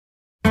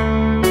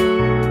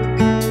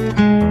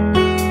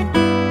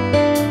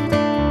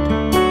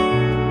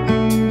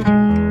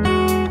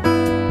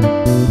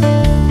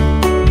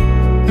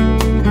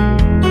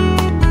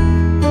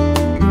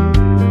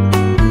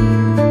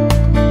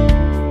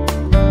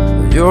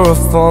You're a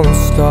falling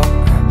star,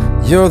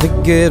 you're the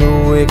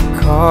getaway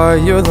car,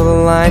 you're the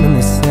line in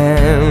the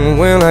sand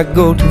when I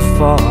go too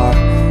far.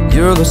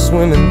 You're the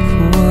swimming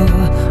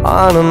pool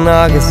on an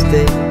August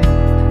day,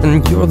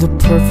 and you're the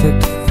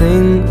perfect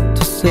thing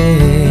to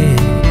say.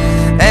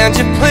 And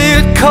you play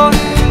it coy,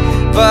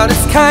 but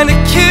it's kinda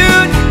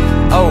cute.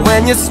 Oh,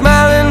 when you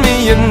smile at me,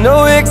 you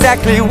know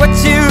exactly what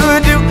you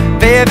do.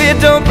 Baby,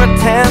 don't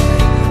pretend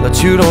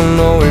that you don't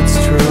know it's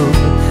true,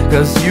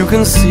 'cause you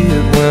can see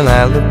it when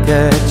I look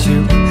at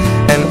you.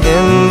 And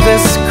in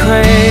this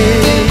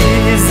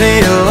crazy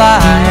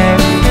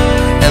life,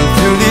 and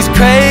through these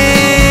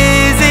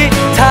crazy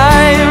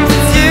times,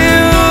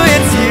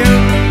 it's you,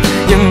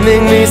 you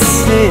make me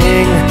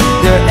sing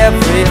your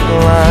every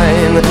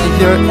line,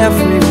 your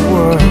every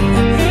word,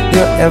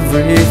 your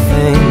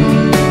everything.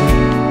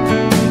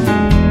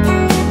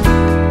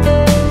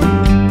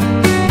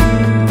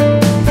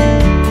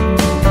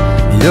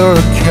 You're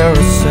a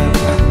carousel,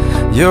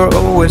 you're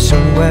a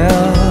wishing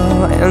well,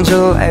 and you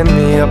light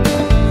me up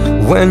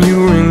when you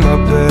ring my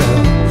bell.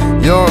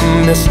 You're a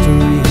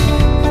mystery,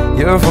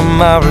 you're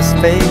from outer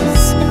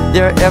space,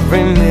 you're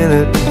every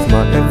minute of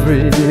my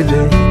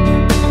everyday.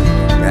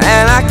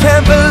 And I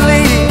can't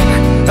believe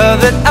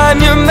that I'm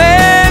your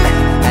man,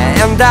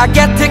 and I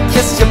get to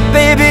kiss you,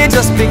 baby,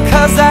 just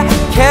because I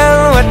can.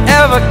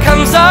 Whatever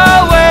comes our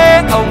way,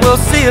 I will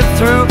see it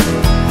through,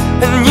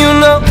 and you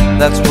know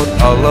that's what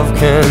our love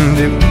can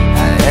do.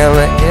 And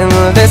in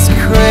this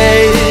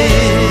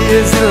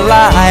crazy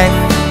life,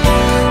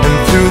 and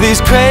through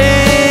these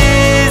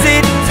crazy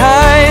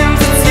times,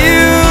 it's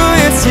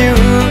you,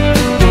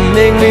 you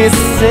make me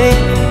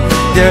sing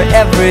your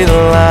every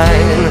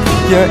line,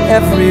 your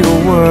every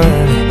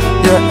word,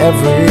 your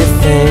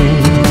everything.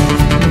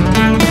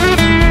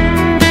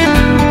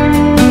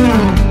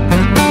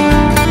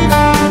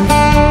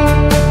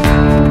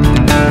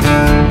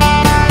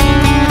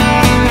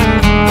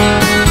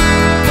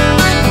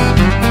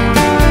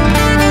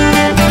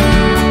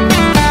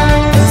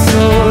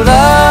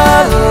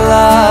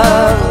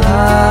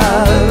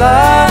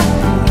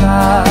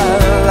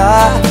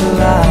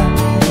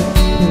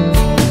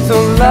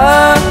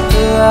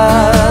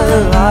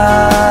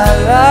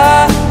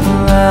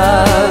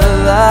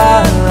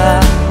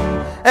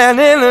 And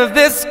in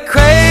this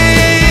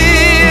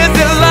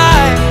crazy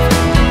life,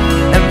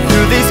 and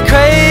through these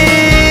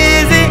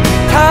crazy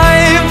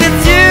times,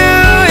 it's you,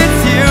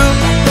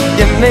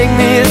 you make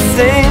me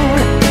sing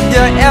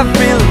your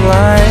every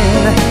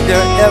line,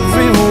 your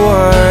every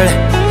word,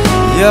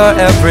 your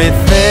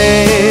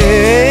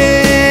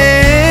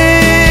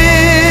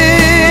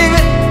everything,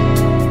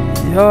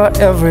 your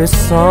every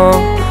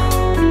song,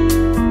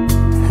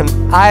 and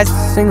I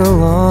sing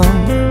along,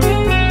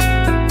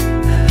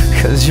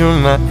 'cause you're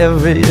my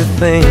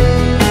everything.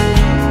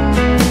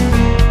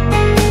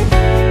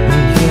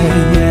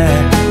 Yeah, yeah.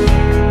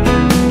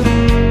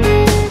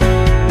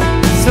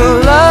 So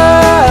la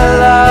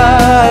la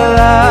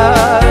la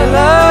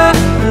la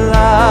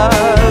la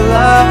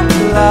la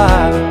la.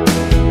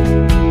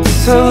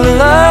 So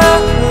la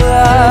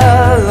la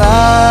la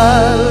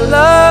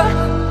la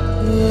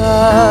la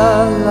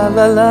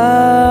la la.